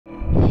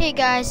Hey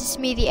guys, it's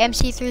me, the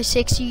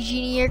MC36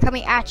 Eugene here,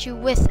 coming at you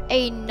with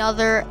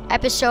another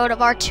episode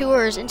of our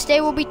tours. And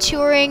today we'll be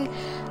touring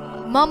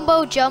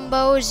Mumbo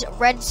Jumbo's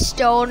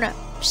Redstone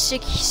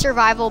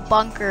Survival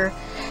Bunker.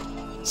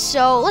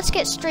 So let's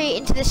get straight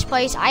into this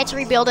place. I had to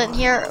rebuild it in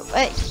here.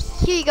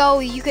 Here you go.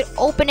 You can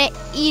open it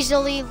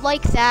easily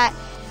like that,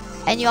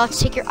 and you'll have to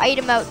take your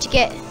item out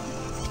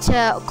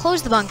to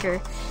close the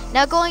bunker.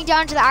 Now going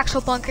down to the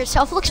actual bunker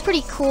itself, it looks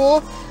pretty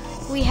cool.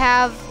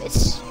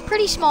 It's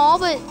pretty small,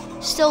 but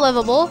still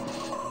livable.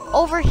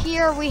 Over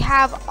here we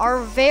have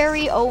our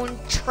very own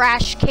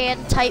trash can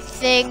type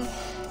thing.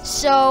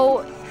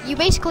 So you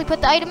basically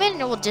put the item in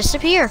and it will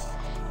disappear.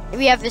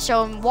 We have this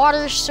own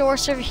water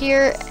source over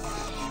here.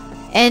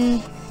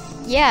 And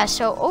yeah,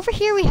 so over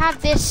here we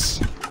have this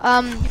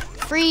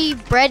free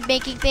bread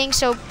making thing.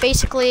 So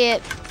basically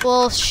it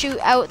will shoot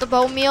out the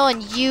bone meal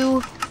and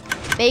you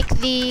make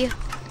the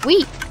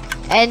wheat.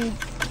 And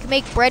you can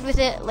make bread with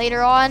it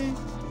later on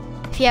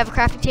if you have a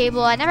crafting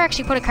table. I never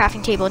actually put a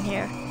crafting table in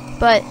here,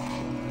 but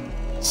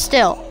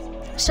still.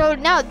 So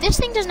now this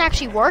thing doesn't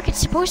actually work. It's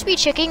supposed to be a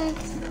chicken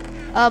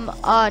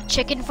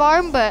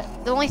farm, but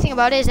the only thing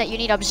about it is that you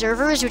need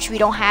observers, which we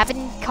don't have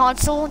in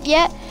console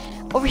yet.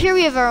 Over here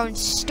we have our own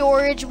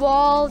storage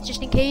wall,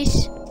 just in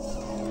case.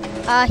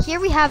 Here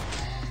we have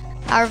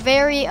our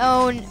very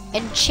own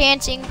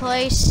enchanting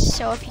place.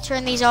 So if you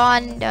turn these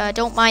on,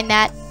 don't mind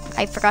that.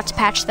 I forgot to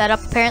patch that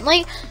up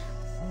apparently.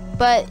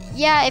 But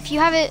yeah, if you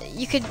have it,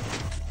 you could.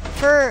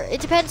 It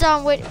depends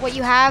on what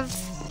you have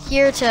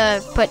here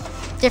to put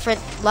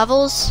different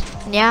levels.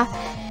 Yeah.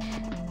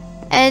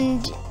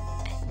 And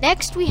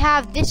next we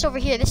have this over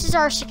here. This is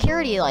our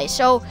security light.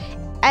 So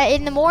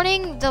in the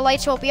morning the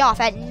lights won't be off.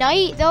 At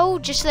night though,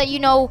 just so that you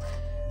know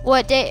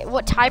what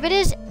time it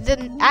is,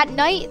 then at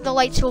night the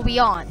lights will be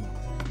on.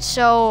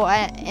 So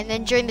and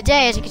then during the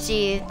day, as you can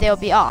see, they'll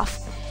be off.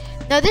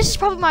 Now this is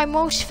probably my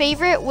most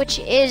favorite, which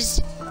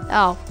is,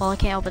 oh well, I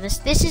can't open this.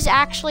 This is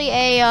actually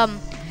a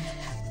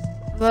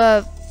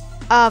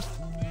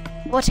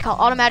what's it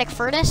called? Automatic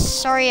furnace.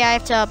 Sorry, I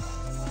have to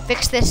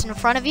fix this in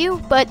front of you,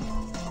 but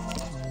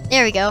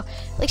there we go.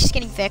 At least it's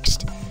getting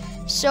fixed.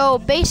 So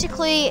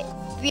basically,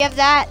 we have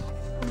that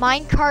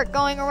minecart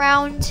going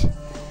around,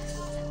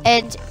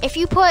 and if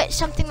you put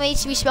something that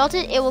needs to be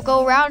smelted, it will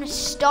go around,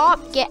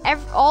 stop, get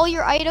all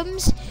your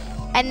items,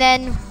 and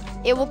then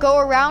it will go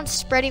around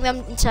spreading them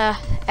into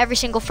every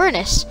single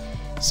furnace.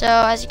 So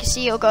as you can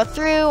see, it'll go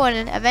through,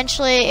 and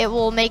eventually it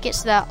will make it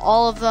so that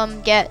all of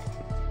them get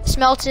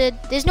smelted.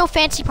 There's no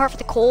fancy part for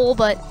the coal,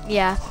 but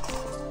yeah.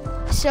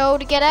 So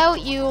to get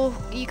out, you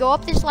go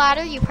up this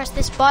ladder, you press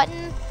this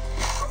button,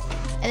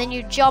 and then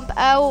you jump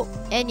out,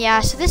 and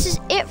yeah. So this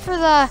is it for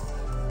the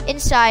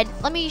inside.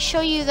 Let me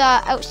show you the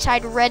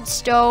outside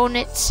redstone.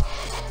 It's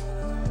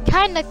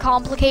kind of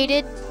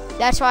complicated.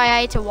 That's why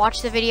I had to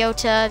watch the video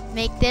to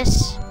make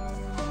this,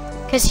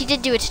 because he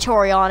did do a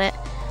tutorial on it.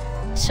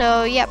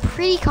 So yeah,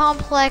 pretty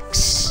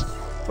complex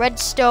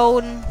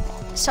redstone,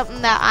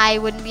 something that I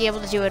wouldn't be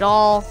able to do at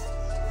all.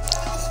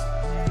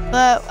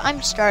 But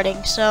I'm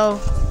starting, so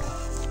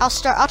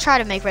I'll try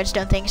to make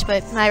redstone things,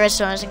 but my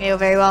redstone isn't gonna go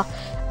very well.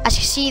 As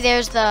you see,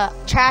 there's the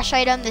trash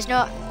item. It's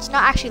not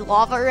actually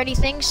lava or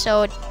anything,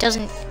 so it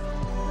doesn't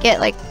get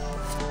like,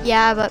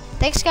 yeah. But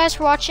thanks guys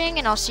for watching,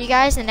 and I'll see you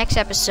guys in the next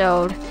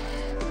episode.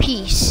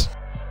 Peace.